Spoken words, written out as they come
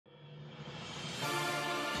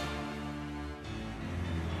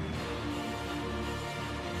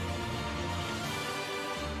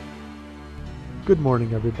Good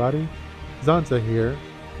morning, everybody. Zanza here.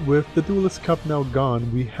 With the Duelist Cup now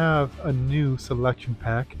gone, we have a new selection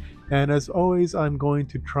pack, and as always, I'm going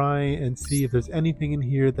to try and see if there's anything in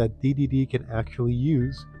here that DDD can actually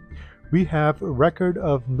use. We have Record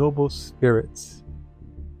of Noble Spirits.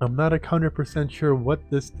 I'm not 100% sure what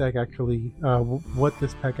this deck actually, what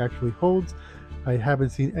this pack actually holds. I haven't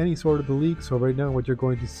seen any sort of the leak, so right now what you're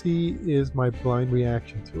going to see is my blind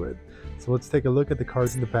reaction to it. So let's take a look at the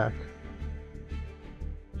cards in the pack.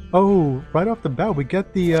 Oh, right off the bat, we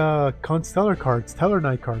get the Constellar cards, Stellar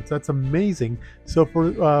Knight cards. That's amazing. So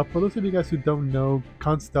for those of you guys who don't know,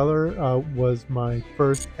 Constellar was my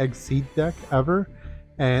first Egg Seed deck ever,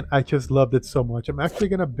 and I just loved it so much. I'm actually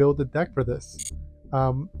gonna build a deck for this.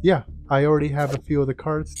 Yeah, I already have a few of the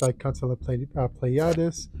cards like Constellar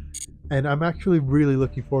Pleiades, and I'm actually really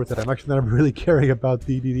looking forward to that. I'm actually not really caring about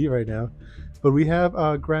DDD right now, but we have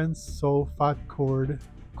Grand Soul Fat Chord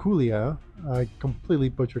Kulia. I completely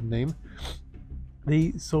butchered the name.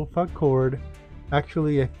 The Sulfat Chord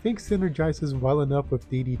actually, I think, synergizes well enough with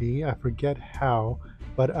DDD. I forget how,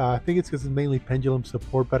 but I think it's because it's mainly pendulum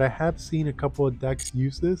support. But I have seen a couple of decks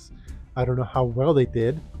use this. I don't know how well they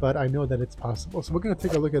did, but I know that it's possible. So we're going to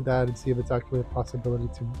take a look at that and see if it's actually a possibility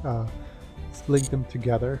to link them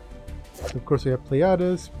together. So of course, we have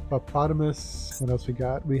Pleiades, Hippopotamus. What else we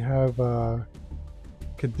got? We have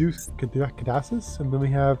Caduceus, and then we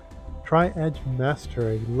have Tri-Edge Master,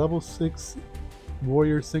 a level 6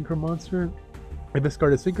 warrior synchro monster. If this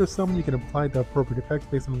card is synchro summon, you can apply the appropriate effects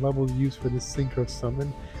based on the levels used for this synchro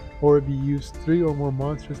summon. Or if you use 3 or more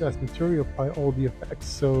monsters as material, apply all the effects.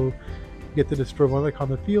 So you get to destroy one deck on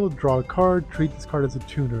the field, draw a card, treat this card as a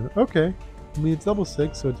tuner. Okay, I mean it's level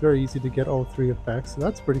 6, so it's very easy to get all 3 effects, so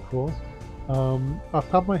that's pretty cool. Off the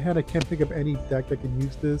top of my head, I can't think of any deck that can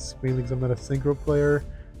use this, mainly because I'm not a synchro player,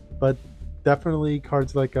 but definitely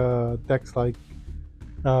cards like decks like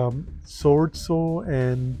Sword Soul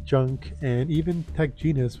and Junk, and even Tech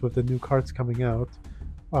Genius with the new cards coming out.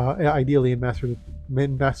 Ideally in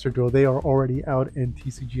Master Duel, they are already out in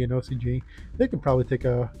TCG and OCG. They could probably take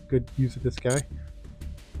a good use of this guy.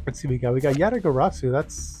 Let's see what we got. We got Yatagarasu.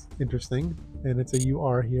 That's interesting, and it's a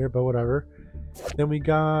UR here, but whatever. Then we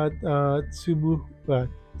got Tsumuha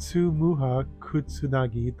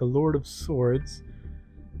Kutsunagi, the Lord of Swords.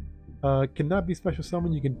 Cannot be special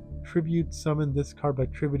summon. You can tribute summon this card by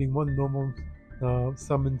tributing one normal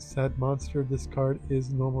summon set monster. This card is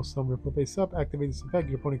normal summon. Flip face up. Activate this effect.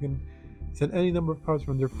 Your opponent can send any number of cards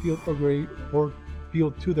from their field or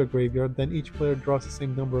field to their graveyard. Then each player draws the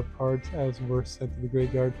same number of cards as were sent to the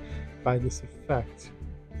graveyard by this effect.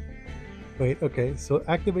 Wait, okay. So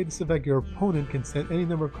activate this effect. Your opponent can send any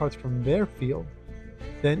number of cards from their field.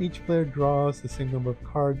 Then each player draws the same number of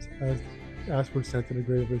cards as were sent to the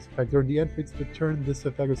graveyard. Effect. During the end phase of the turn, this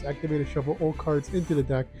effect is activated. Shuffle all cards into the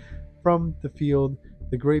deck from the field,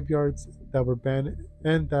 the graveyards that were banned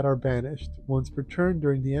and that are banished. Once per turn,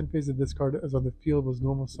 during the end phase of this card as on the field was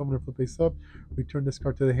normal summon or flip face up, return this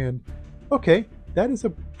card to the hand. Okay, that is a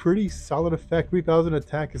pretty solid effect. 3000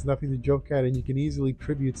 attack is nothing to joke at, and you can easily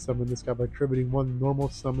tribute summon this guy by tributing one normal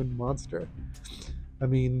summon monster. I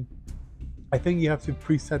mean, I think you have to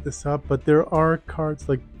preset this up, but there are cards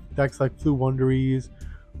like decks like Flu Wonderies.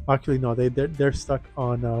 Actually, no, they're stuck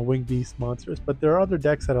on Winged Beast monsters, but there are other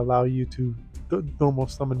decks that allow you to normal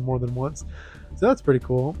summon more than once, so that's pretty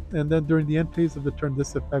cool. And then during the end phase of the turn,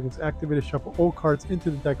 this effect was activated. Shuffle all cards into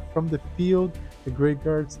the deck from the field, the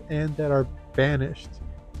graveyards, and that are banished.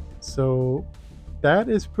 So that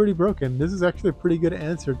is pretty broken. This is actually a pretty good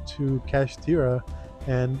answer to Kashtira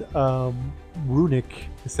and Runic,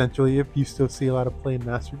 essentially, if you still see a lot of play in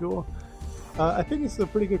Master Duel. I think it's a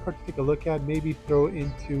pretty good card to take a look at. Maybe throw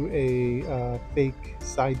into a fake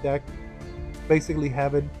side deck. Basically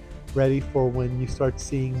have it ready for when you start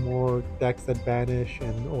seeing more decks that banish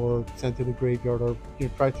and or send to the graveyard, or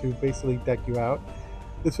try to basically deck you out.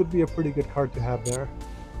 This would be a pretty good card to have there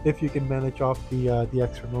if you can manage off the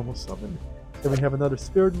extra normal summon. Then we have another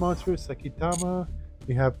spirit monster, Sekitama.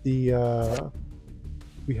 We have the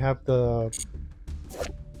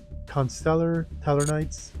Constellar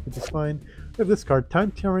Tallarknights, which is fine. We have this card,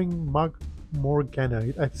 Time Tearing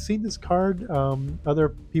Morgana. I've seen this card. Other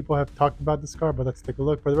people have talked about this card, but let's take a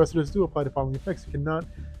look. For the rest of this, do apply the following effects. You cannot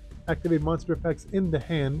activate monster effects in the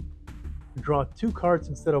hand. Draw 2 cards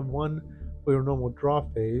instead of 1 for your normal draw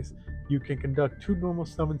phase. You can conduct 2 normal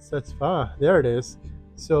summon sets. There it is.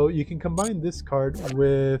 So you can combine this card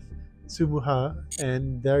with Tsumuha,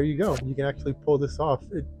 and there you go. You can actually pull this off.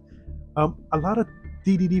 A lot of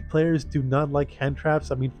DDD players do not like hand traps.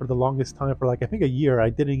 I mean, for the longest time, for like I think a year, I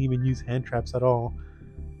didn't even use hand traps at all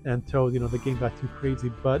until the game got too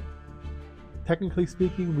crazy. But technically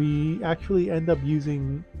speaking, we actually end up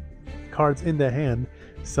using cards in the hand,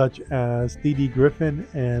 such as DD Griffin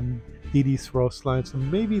and DD Swirl Slime. So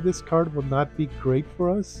maybe this card will not be great for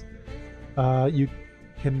us. You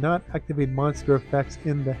cannot activate monster effects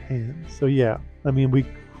in the hand. So yeah, I mean we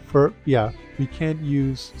can't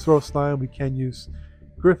use Swirl Slime, we can use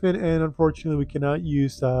Griffin, and unfortunately we cannot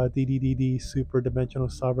use DDDD Super Dimensional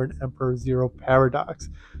Sovereign Emperor Zero Paradox.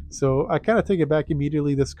 So I kind of take it back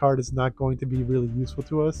immediately. This card is not going to be really useful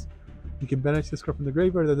to us. You can banish this card from the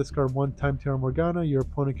graveyard, then discard one time Terra Morgana. Your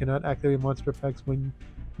opponent cannot activate monster effects when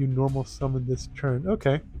you normal summon this turn.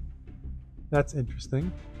 Okay, that's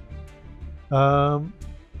interesting.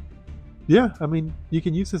 Yeah, I mean, you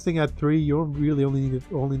can use this thing at 3. You don't really only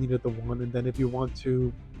need it the 1, and then if you want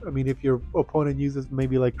to, I mean, if your opponent uses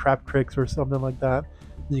maybe like Trap Tricks or something like that,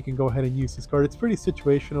 then you can go ahead and use this card. It's pretty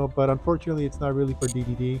situational, but unfortunately it's not really for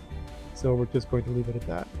DDD, so we're just going to leave it at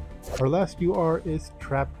that. Our last UR is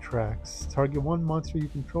Trap Tracks. Target one monster you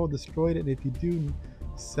control, destroy it, and if you do,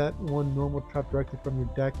 set one normal trap directly from your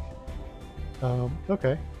deck.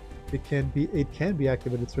 Okay. It can be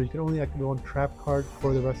activated, so you can only activate one trap card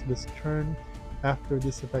for the rest of this turn after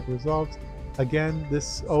this effect resolves. Again,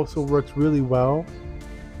 this also works really well.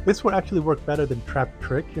 This would actually work better than Trap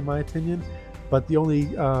Trick in my opinion, but the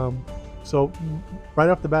only so right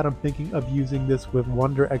off the bat I'm thinking of using this with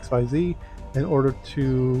Wonder XYZ in order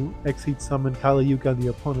to Exceed Summon Kali Yuga on the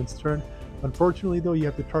opponent's turn. Unfortunately though, you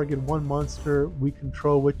have to target one monster we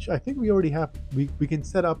control, which I think we already have. We can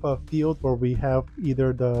set up a field where we have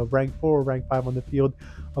either the rank 4 or rank 5 on the field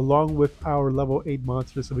along with our level 8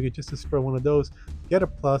 monsters, so we can just destroy one of those, get a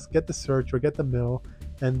plus, get the search or get the mill,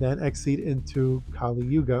 and then exceed into Kali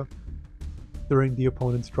Yuga during the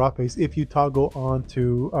opponent's draw phase if you toggle on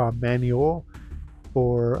to manual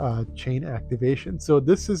for chain activation. So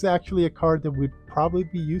this is actually a card that would probably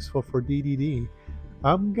be useful for DDD.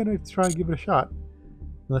 I'm gonna try and give it a shot.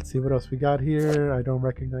 Let's see what else we got here. I don't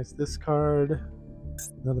recognize this card.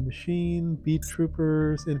 Another machine. Beat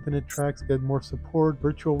Troopers. Infinite Tracks get more support.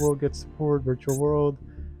 Virtual World gets support. Virtual World.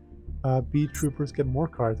 Beat Troopers get more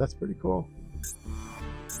cards. That's pretty cool.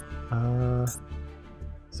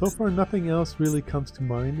 So far nothing else really comes to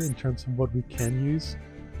mind in terms of what we can use.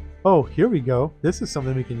 Oh, here we go. This is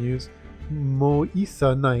something we can use.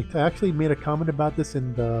 Moisa Knight. I actually made a comment about this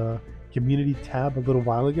in the community tab a little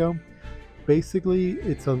while ago. Basically,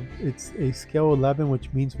 it's a scale 11,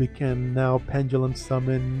 which means we can now pendulum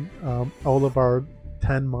summon all of our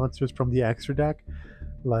 10 monsters from the extra deck,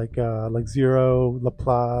 like Zero,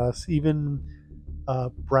 Laplace, even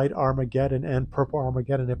Bright Armageddon and Purple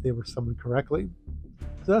Armageddon if they were summoned correctly.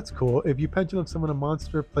 So that's cool. If you pendulum summon a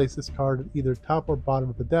monster, place this card at either top or bottom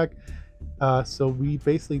of the deck. So we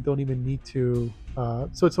basically don't even need to.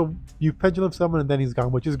 So you pendulum summon and then he's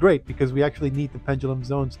gone, which is great because we actually need the pendulum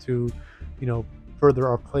zones to, further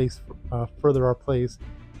our plays.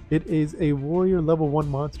 It is a warrior level 1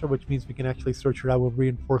 monster, which means we can actually search it out with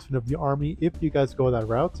reinforcement of the army if you guys go that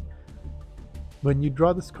route. When you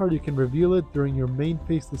draw this card, you can reveal it. During your main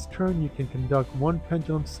phase this turn, you can conduct one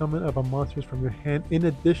pendulum summon of a monster from your hand in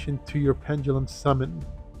addition to your pendulum summon.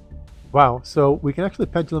 Wow, so we can actually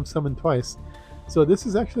pendulum summon twice. So this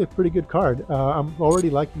is actually a pretty good card. I'm already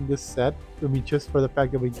liking this set. I mean, just for the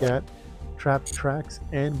fact that we get Trap Tracks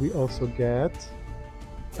and we also get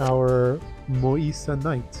our Moisa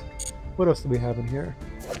Knight. What else do we have in here?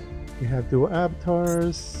 We have Dual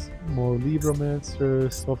Avatars, more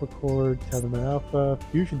Libromancer, Sulfur Cord, Tetherman Alpha,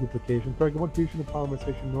 Fusion Duplication. Target one Fusion of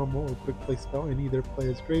Polymerization normal or quick play spell in either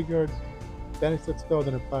player's graveyard. Banish that spell,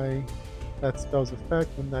 then apply that spell's effect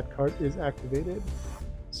when that card is activated.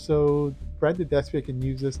 So Branded Despia can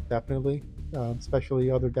use this definitely, especially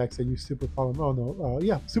other decks that use Super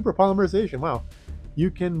Super Polymerization. Wow, you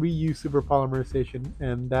can reuse Super Polymerization,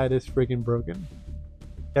 and that is freaking broken.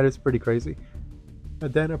 That is pretty crazy.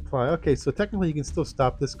 And then apply. Okay, so technically you can still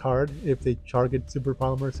stop this card if they target Super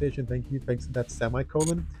Polymerization. Thanks to that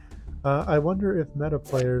semicolon. I wonder if meta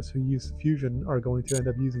players who use Fusion are going to end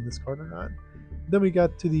up using this card or not. Then we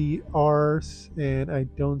got to the R's, and I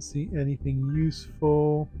don't see anything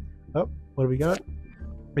useful. Oh, what do we got?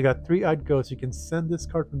 We got Three-Eyed Ghost. You can send this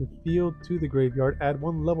card from the field to the graveyard, add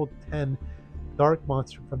one level 10 dark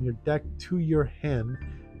monster from your deck to your hand.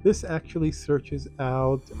 This actually searches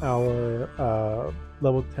out our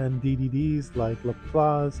level 10 DDDs like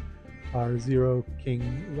Laplace, our Zero King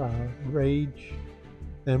Rage.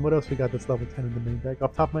 And what else we got that's level 10 in the main deck?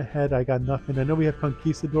 Off the top of my head, I got nothing. I know we have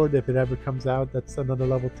Conquistador. If it ever comes out, that's another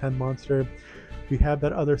level 10 monster. We have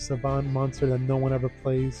that other Savant monster that no one ever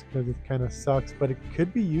plays because it kind of sucks, but it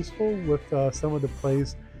could be useful with some of the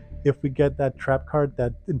plays if we get that trap card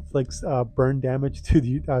that inflicts burn damage to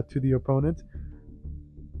the opponent.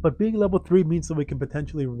 But being level 3 means that we can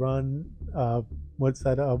potentially run what's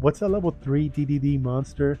that level 3 DDD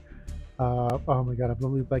monster? Oh my god, I'm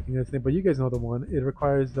totally blanking his name, but you guys know the one. It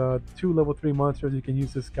requires 2 level 3 monsters. You can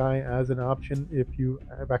use this guy as an option if you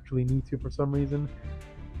actually need to for some reason.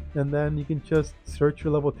 And then you can just search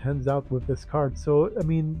your level 10s out with this card. So I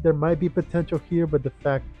mean, there might be potential here, but the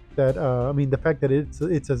fact that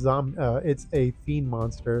it's a fiend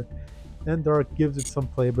monster, and dark gives it some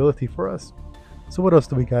playability for us. So what else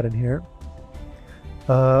do we got in here?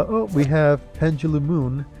 Oh, we have Pendulum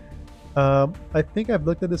Moon. I think I've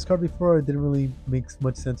looked at this card before. It didn't really make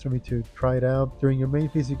much sense for me to try it out. During your main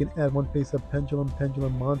phase, you can add 1 face-up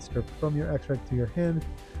Pendulum monster from your extract to your hand,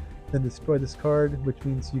 then destroy this card, which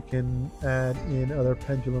means you can add in other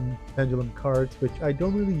Pendulum cards, which I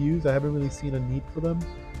don't really use. I haven't really seen a need for them,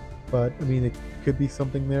 but I mean, it could be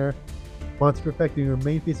something there. Monster effect: in your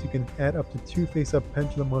main phase, you can add up to 2 face-up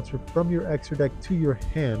Pendulum monster from your extra deck to your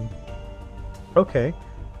hand. Okay.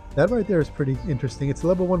 That right there is pretty interesting. It's a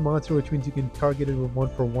level 1 monster, which means you can target it with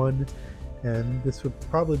 1-for-1, and this would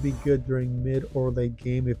probably be good during mid or late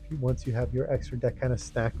game once you have your extra deck kind of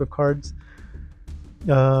stacked with cards.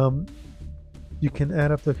 You can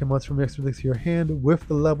add up to monsters from your extra deck to your hand with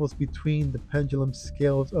the levels between the pendulum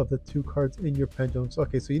scales of the 2 cards in your pendulums.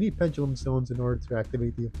 Okay, so you need pendulum zones in order to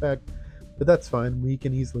activate the effect, but that's fine. We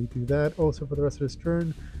can easily do that. Also, for the rest of this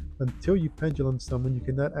turn, until you pendulum summon, you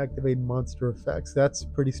cannot activate monster effects. That's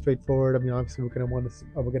pretty straightforward. I mean, obviously we're gonna want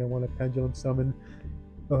to pendulum summon.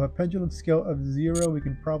 A pendulum scale of 0, we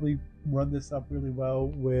can probably run this up really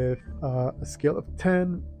well with a scale of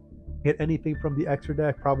 10. Get anything from the extra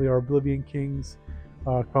deck, probably our Oblivion Kings,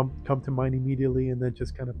 come to mind immediately, and then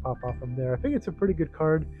just kind of pop off from there. I think it's a pretty good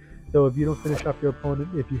card, though. If you don't finish off your opponent,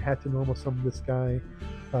 if you had to normal summon this guy,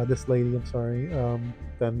 this lady, I'm sorry,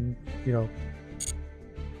 then you know.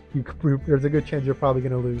 There's a good chance you're probably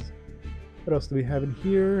going to lose. What else do we have in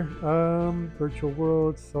here? Virtual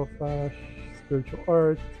World, Self-Flash, Spiritual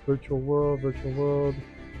Art, Virtual World.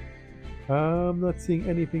 I'm not seeing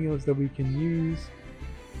anything else that we can use.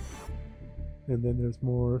 And then there's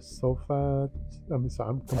more Sofa. I'm sorry,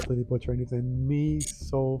 I'm completely butchering his name.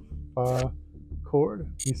 Misofa Cord.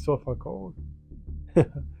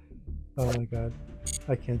 Oh my god.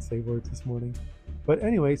 I can't say words this morning. But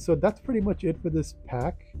anyway, so that's pretty much it for this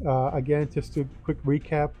pack. Again, just to quick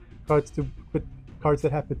recap, cards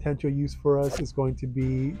that have potential use for us is going to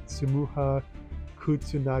be Tsumuha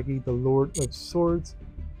Kutsunagi, the Lord of Swords,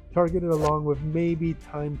 targeted along with maybe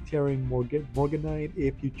Time-Tearing Morganite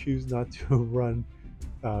if you choose not to run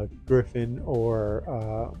Griffin or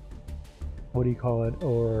what do you call it,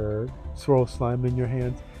 or Swirl Slime in your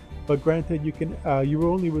hands. But granted, you can you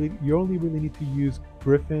only really need to use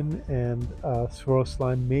Griffin and Swirl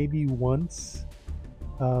Slime maybe once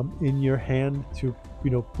in your hand to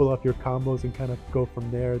pull off your combos and kind of go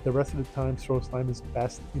from there. The rest of the time, Swirl Slime is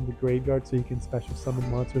best in the graveyard, so you can special summon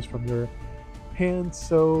monsters from your hand.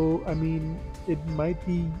 So I mean, it might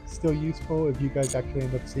be still useful if you guys actually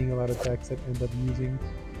end up seeing a lot of decks that end up using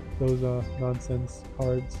those nonsense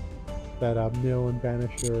cards that mill and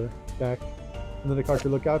banish your deck. Another card to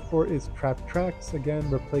look out for is Trap Tracks, again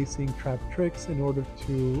replacing Trap Tricks in order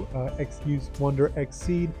to use Wonder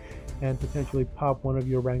Exceed and potentially pop one of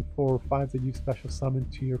your rank 4 or 5s that you special summon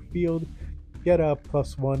to your field. Get a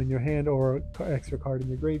 +1 in your hand or extra card in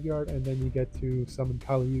your graveyard, and then you get to summon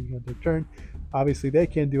Kali Yugi on their turn. Obviously they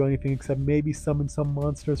can't do anything except maybe summon some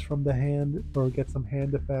monsters from the hand or get some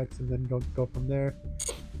hand effects and then go from there.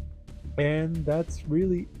 And that's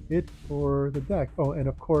really it for the deck. Oh, and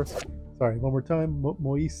of course, sorry, one more time,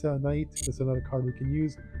 Moisa Knight is another card we can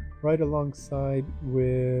use right alongside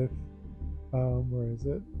with, where is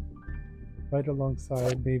it? Right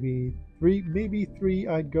alongside maybe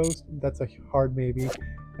Three-Eyed Ghost, that's a hard maybe,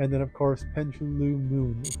 and then of course Pendulum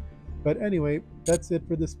Moon. But anyway, that's it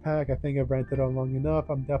for this pack. I think I've ranted on long enough.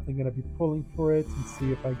 I'm definitely going to be pulling for it and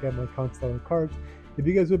see if I get my Constellar cards. If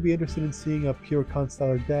you guys would be interested in seeing a pure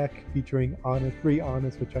Constellar deck featuring 3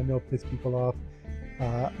 Honest, which I know piss people off,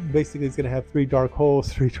 basically it's going to have 3 Dark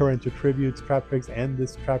Holes, 3 Torrential Tributes, Trap Tricks, and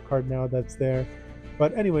this trap card now that's there.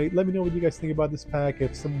 But anyway, let me know what you guys think about this pack,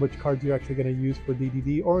 which cards you're actually going to use for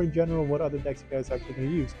DDD, or in general, what other decks you guys are actually going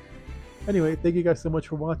to use. Anyway, thank you guys so much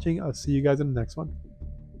for watching. I'll see you guys in the next one.